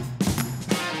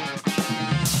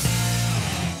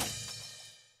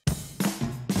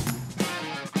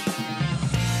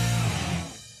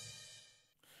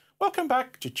 Welcome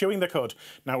back to Chewing the Cud.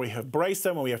 Now we have braced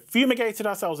them and we have fumigated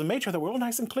ourselves and made sure that we're all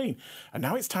nice and clean. And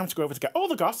now it's time to go over to get all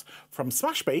the goss from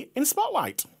Smashby in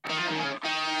Spotlight.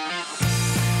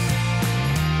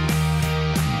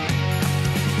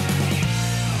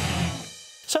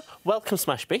 So, welcome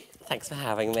Smashby. Thanks for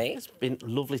having me. It's been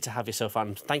lovely to have you so far,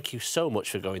 and thank you so much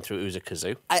for going through Ooza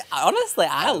Kazoo. I honestly,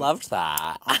 I loved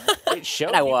that. It showed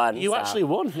And I won. You so. actually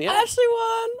won, yeah. I actually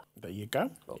won. There you go.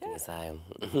 What can you say?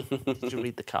 Did you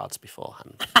read the cards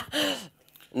beforehand?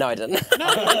 No, I didn't.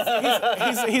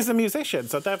 He's a musician,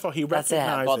 so therefore he That's it.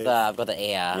 recognises... I've got the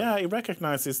ear. Yeah, he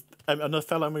recognises another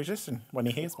fellow musician when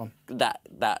he hears one. That's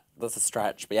a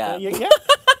stretch, but yeah. Yeah.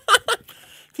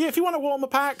 Yeah, if you want a warmer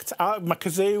pact, my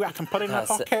kazoo, I can put it in my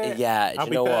pocket. Yeah, I'll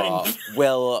do you be know burned.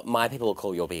 what? My people will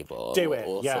call your people. Do it.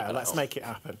 Or Yeah, something let's else. make it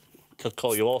happen. Could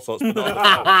call you all sorts.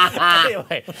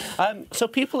 Anyway, so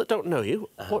people that don't know you,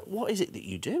 what is it that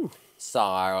you do? So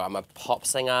I'm a pop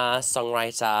singer,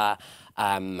 songwriter,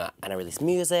 and I release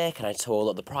music, and I tour a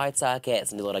lot of the Pride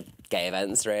circuits and do a lot of gay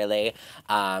events, really.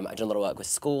 I've done a lot of work with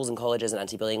schools and colleges and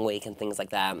Anti-Bullying Week and things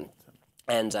like that.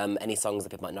 And any songs that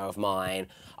people might know of mine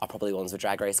are probably ones with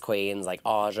Drag Race queens like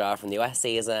Aja from the US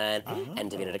season,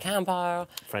 and Davina De Campo.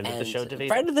 Friend of the show, Davina.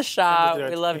 Friend of the show.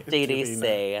 We love Davina.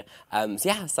 DDC. So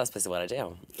yeah, so that's basically what I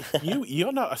do.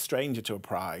 You're not a stranger to a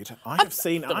Pride. I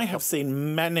have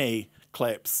seen many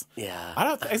clips.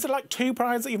 Yeah. Is it like 2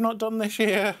 Prides that you've not done this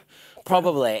year?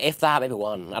 Probably, if that, maybe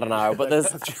 1. I don't know, but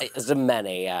there's been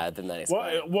many. Been many.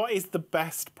 What is the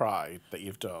best Pride that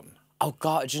you've done? Oh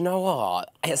God, do you know what?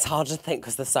 It's hard to think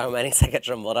because there's so many to get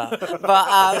jumbled up.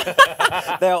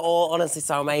 But they're all honestly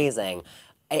so amazing.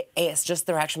 It's just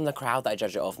the reaction from the crowd that I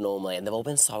judge it off normally, and they've all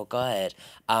been so good.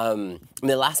 I mean,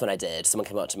 the last one I did, someone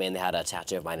came up to me and they had a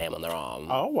tattoo of my name on their arm.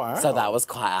 Oh, wow. So that was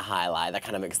quite a highlight. That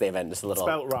kind of makes the event just a little...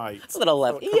 Spelt right. A little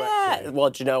level. Spelt Yeah. correctly. Well,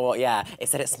 do you know what? Yeah. It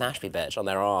said it's Smashby, bitch, on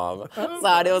their arm. So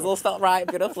it was all spelt right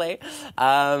beautifully,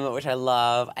 which I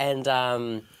love. And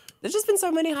there's just been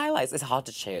so many highlights. It's hard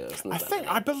to choose.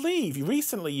 I believe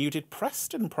recently you did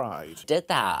Preston Pride. Did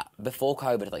that before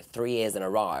COVID, like 3 years in a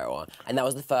row, and that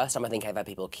was the first time I think I've had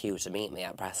people queue to meet me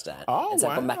at Preston. Oh, and so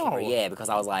I've gone back every wow. year because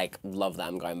I was like, love that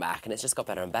I'm going back, and it's just got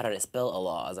better and better, and it's built a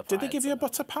lot as a. Did they give you a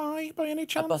butter pie by any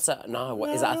chance? a butter? No, what,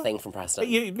 is that a thing from Preston?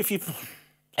 If you've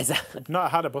Is that?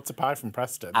 not had a butter pie from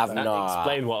Preston, I've then- not.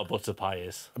 Explain what a butter pie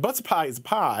is. A butter pie is a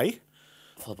pie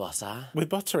Full butter. with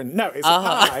butter in. No, it's a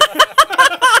pie.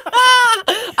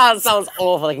 That sounds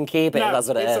awful. I can keep it. No, That's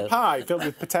what it it's is. a pie filled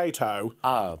with potato.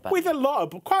 Oh, but With a lot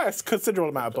of, quite a considerable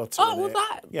amount of butter. Oh, in well, it.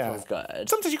 that yeah. sounds good.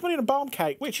 Sometimes you can put it in a bomb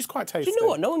cake, which is quite tasty. Do you know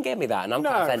what? No one gave me that, and I'm No.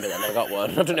 quite offended that I never got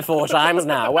one. I've done it 4 times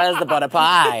now. Where's the butter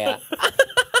pie?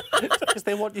 Because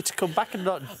they want you to come back and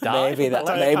not die. Maybe that's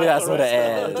what it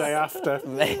The is. day after.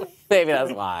 Maybe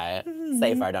that's why.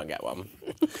 Safer I don't get one.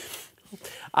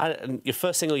 And your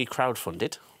first single you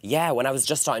crowdfunded. Yeah, when I was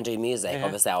just starting doing music,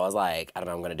 obviously I was like, I don't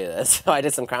know, I'm going to do this. So I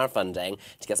did some crowdfunding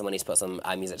to get some money to put some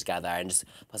music together and just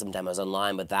put some demos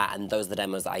online with that. And those are the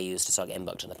demos that I used to start getting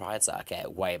booked in the Pride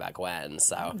circuit way back when.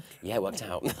 So yeah, it worked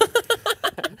out.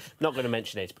 Not going to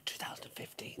mention age, but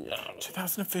 2015.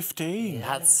 2015.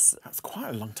 That's quite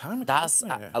a long time ago. that's isn't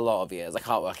it? a lot of years. I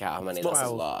can't work out how many. That's a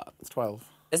 12. lot. It's 12.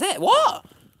 Is it? What?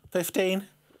 15.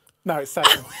 No, it's 7.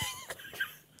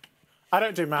 I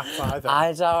don't do maths either.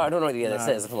 I don't know what year this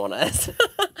is, if I'm honest.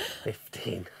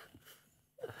 15.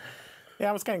 Yeah,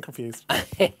 I was getting confused.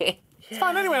 It's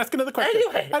fine. Anyway, ask another question.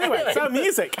 Anyway, so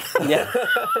music. Yeah.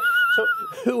 So,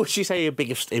 who would you say your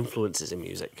biggest influences in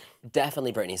music?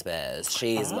 Definitely Britney Spears.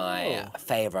 She's my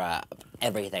favourite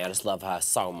everything. I just love her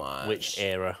so much. Which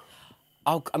era?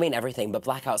 Oh, I mean everything, but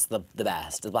Blackout's the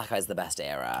best. The Blackout's the best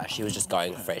era. She was just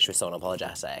going for it. She was so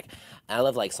unapologetic. And I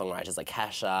love like songwriters like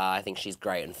Kesha. I think she's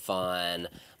great and fun.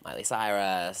 Miley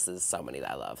Cyrus. There's so many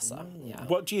that I love. So yeah.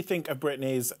 What do you think of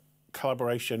Britney's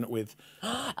collaboration with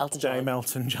Elton John. Dame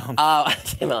Elton John? Oh,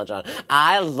 Dame Elton John.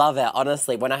 I love it.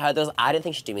 Honestly, when I heard those, I didn't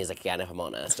think she'd do music again, if I'm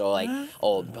honest, or like,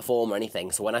 or perform or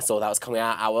anything. So when I saw that was coming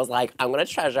out, I was like, I'm gonna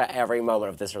treasure every moment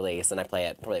of this release, and I play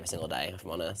it probably every single day, if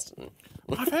I'm honest.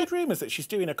 I've heard rumours that she's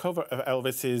doing a cover of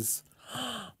Elvis's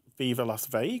Viva Las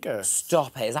Vegas.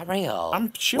 Stop it! Is that real?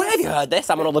 I'm sure. Where have you heard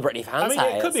this? I'm on all the Britney I fan mean,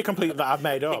 sites. it could be complete that I've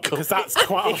made up because that's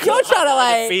quite. You're trying to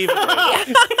like Fever.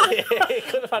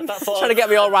 Could have had that for trying to get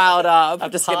me all riled up.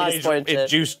 I'm just getting disappointed.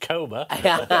 induced coma.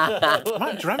 I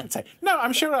might dreamt it. No,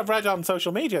 I'm sure I've read on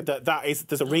social media that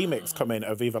there's a remix coming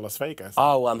of Viva Las Vegas.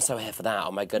 Oh, well, I'm so here for that.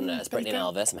 Oh my goodness, there Britney you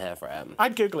and go. Elvis, I'm here for it.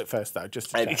 I'd Google it first though,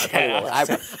 just to check.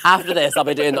 After this, I'll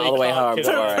be doing that all the way home.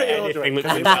 Don't worry. Anything that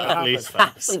comes out at least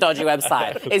first. Some dodgy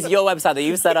website. It's your website that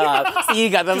you set up, so you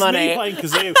get the Just me money. playing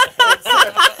kazoo.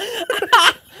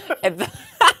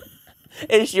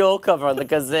 It's your cover on the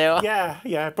kazoo.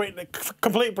 Yeah.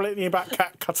 Complete Britney back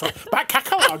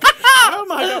catalogue. Oh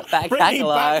my god. Back Britney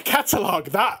catalogue. back catalogue.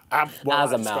 That That's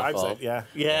a describes mouthful. it. Yeah.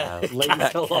 Yeah. Leigh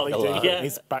catalogue.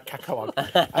 Britney's back catalogue.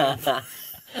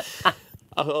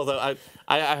 Although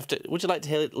I have to. Would you like to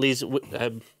hear Leigh's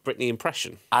Britney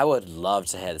impression? I would love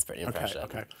to hear this Britney impression.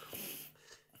 Okay.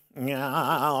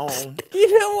 Meow.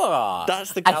 You know what?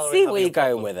 That's the I gallery see where having you're a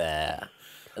going with it.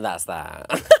 That's that.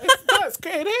 That's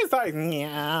good. It is like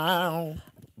meow.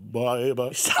 Baby.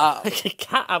 Like a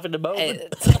cat having a moment.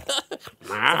 It's a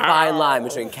fine line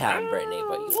between cat and Britney,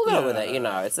 but we'll go with it. You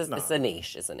know, it's a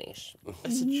niche. It's a niche.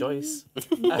 It's a choice.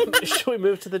 Shall we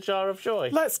move to the jar of joy?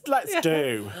 Let's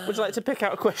do. Would you like to pick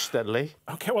out a question, then, Leigh?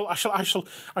 Okay. Well, I shall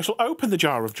open the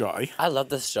jar of joy. I love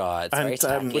this jar. It's very And,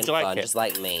 tacky would and you like fun, it? just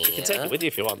like me. You can take it with you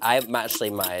if you want. I actually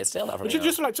might steal that from Would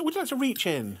you like to reach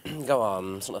in? Go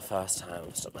on. It's not the first time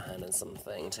I've stuck my hand in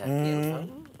something tacky and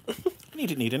fun. You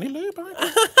didn't need any lube.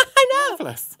 I know.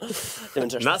 Marvellous. Didn't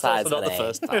touch That's the sides, also not the honey.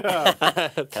 first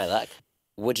time. Can I look?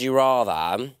 Would you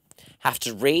rather have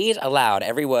to read aloud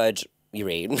every word you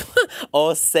read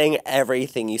or sing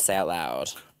everything you say out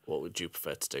loud? What would you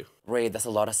prefer to do? Read, that's a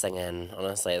lot of singing.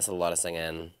 Honestly, it's a lot of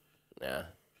singing. Yeah.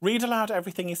 Read aloud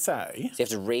everything you say. So you have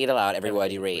to read aloud every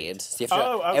word you read. So you have to,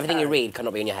 Oh, everything you okay. read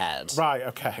cannot be in your head. Right.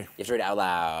 Okay. You have to read it out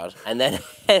loud. And then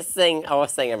sing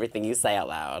everything you say out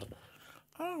loud.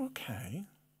 Oh, okay.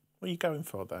 What are you going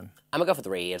for then? I'm going to go for the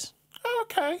read. Oh,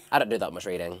 okay. I don't do that much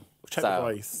reading. Check the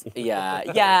voice. Yeah,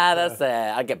 that's it.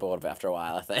 I'd get bored of it after a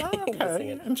while, I think. Oh, okay.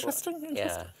 Singing. Interesting.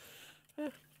 Yeah.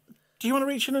 Do you want to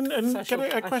reach in and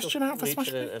get a question out for Reach in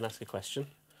Smashby? and ask a question.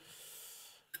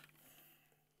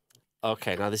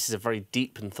 Okay, now this is a very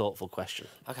deep and thoughtful question.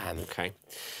 Okay. Okay,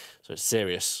 so it's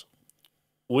serious.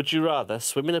 Would you rather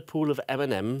swim in a pool of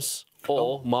M&Ms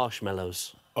or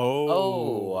marshmallows?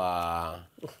 Oh.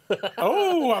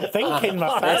 Oh, I'm thinking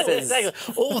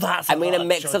myself. Oh, that's. I mean, a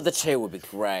mix of the two would be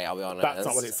great, I'll be honest. That's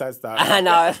not what it says, though. I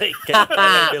know.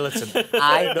 militant.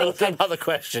 I Not think about the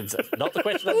questions. Not the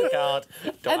question on the card.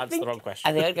 Don't answer the wrong question.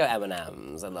 I think I'd go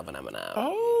M&M's. I love an M&M.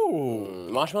 Oh.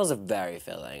 Marshmallows are very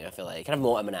filling, I feel like. You can have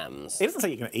more M&M's. It doesn't say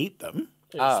you can eat them.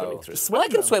 Oh. Just Well, I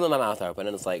swim can them. swim with my mouth open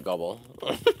and it's like gobble.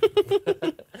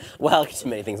 Well, too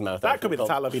many things mouth That open. could be the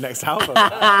title of your next album.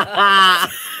 I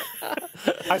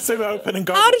swim open and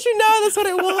go. How did you know that's what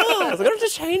it was? I'm going to have to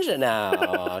change it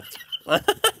now.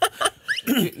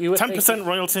 You were 10%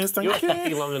 royalties, You were thank you.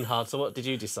 thinking long and hard, so what did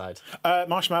you decide?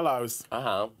 Marshmallows.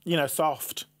 Uh-huh. You know,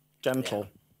 soft, gentle.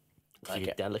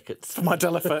 You delicate. My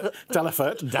delicate,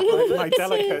 my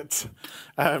delicate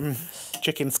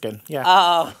chicken skin.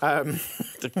 Yeah.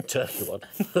 The turkey one.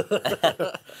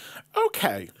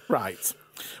 Okay, right.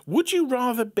 Would you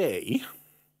rather be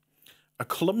a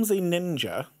clumsy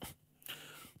ninja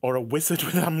or a wizard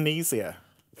with amnesia?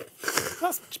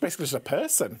 That's basically just a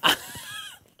person.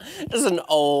 Just an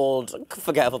old,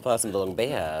 forgetful person with a long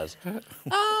beard.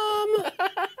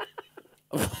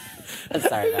 I'm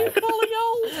sorry, babe.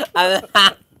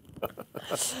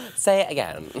 Say it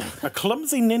again. A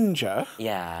clumsy ninja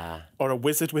Yeah. or a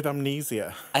wizard with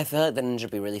amnesia? I feel like the ninja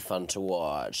would be really fun to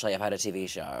watch. Like, I've had a TV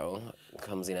show,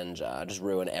 Clumsy Ninja, just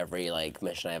ruin every, like,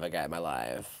 mission I ever get in my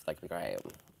life. That could be great.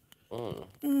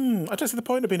 I don't see the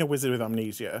point of being a wizard with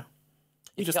amnesia.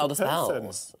 You just get all a the person.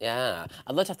 spells. Yeah.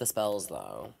 I'd love to have the spells,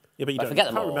 though. Yeah, but you I don't forget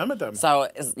them can't all. remember them. So,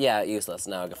 it's, yeah, useless.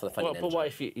 No, go for the funny ninja. But what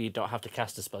if you don't have to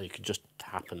cast a spell? You could just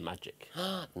happen magic.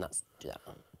 And that's, do that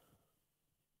one.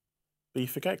 But you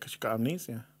forget because you've got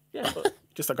amnesia. Yeah, but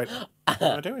Just like, what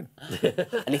am I doing?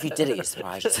 And if you did it, you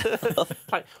surprised yourself.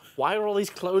 like, why are all these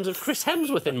clones of Chris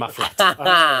Hemsworth in my flat?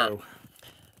 Oh.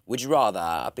 Would you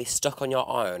rather be stuck on your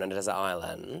own on a desert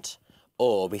island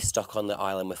or be stuck on the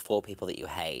island with 4 people that you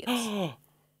hate?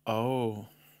 Oh.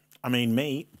 I mean,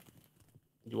 meat.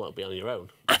 You won't be on your own.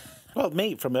 Well,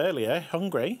 meat from earlier.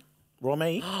 Hungry. Raw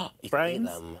meat. You could eat brains.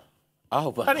 them.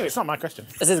 Oh, but Anyway, it's not my question.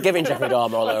 this is giving Jeffrey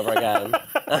Dahmer all over again.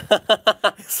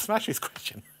 Smashby's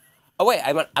question. Oh, wait,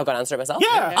 I've got to answer it myself?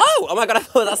 Yeah. Oh my God, I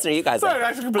thought that's to you guys. Sorry,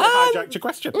 I completely hijacked your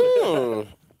question.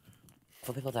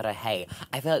 For people that I hate,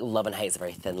 I feel like love and hate is a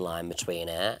very thin line between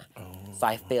it. So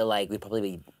I feel like we'd probably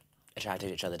be attracted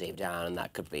to each other deep down, and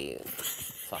that could be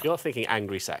fun. You're thinking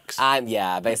angry sex.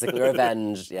 Yeah, basically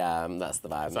revenge. Yeah, that's the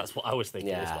vibe. That's what I was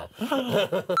thinking as Yeah.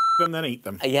 well. And then eat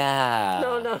them. Yeah.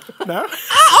 No. No? Oh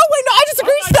wait, no, I just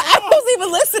agreed to that. I wasn't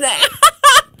even listening.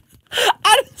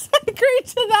 I just agreed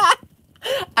to that,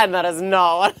 and that is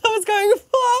not what I was going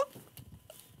for.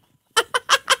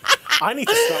 I need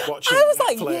to start watching I was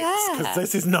like, Netflix yeah. because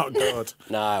this is not good.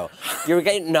 No, you're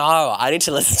getting no. I need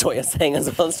to listen to what you're saying as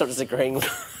well and stop disagreeing. That's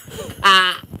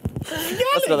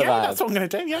another vibe. That's what I'm going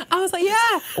to do, yeah. I was like,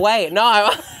 yeah. Wait,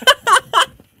 no.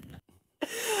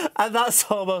 And that's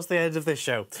almost the end of this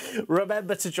show.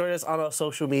 Remember to join us on our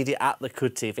social media at The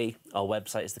Cud TV. Our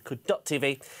website is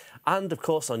thecud.tv. And, of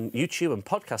course, on YouTube and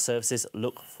podcast services,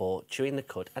 look for Chewing the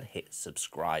Cud and hit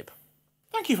subscribe.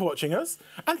 Thank you for watching us,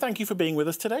 and thank you for being with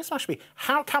us today, Smashby.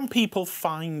 How can people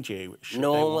find you?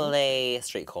 Normally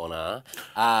street corner,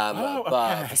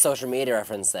 but for social media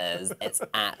references, it's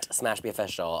at Smashby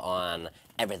Official on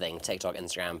everything: TikTok,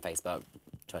 Instagram, Facebook,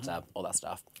 Twitter, all that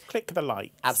stuff. Click the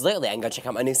like. Absolutely, and go check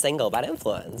out my new single, Bad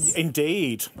Influence.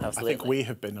 Indeed. I Absolutely. think we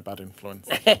have been a bad influence.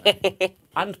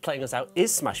 And playing us out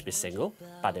is Smashby's single,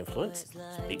 Bad Influence.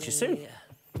 Meet you soon.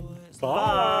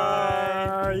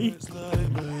 Bye.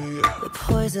 The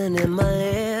poison in my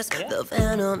lips, the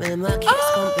venom in my kiss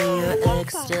gon' be your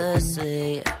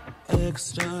ecstasy.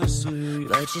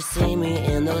 But you see me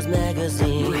in those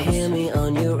magazines, you hear me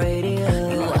on your radio,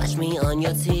 you watch me on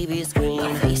your TV screen.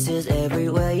 My face is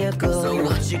everywhere you go. So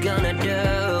what you gonna do?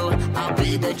 I'll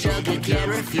be the drug you can't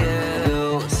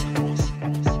refuse.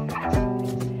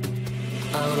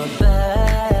 I'm a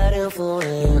bad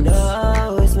influence,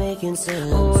 always making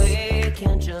sense. We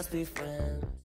can just be friends.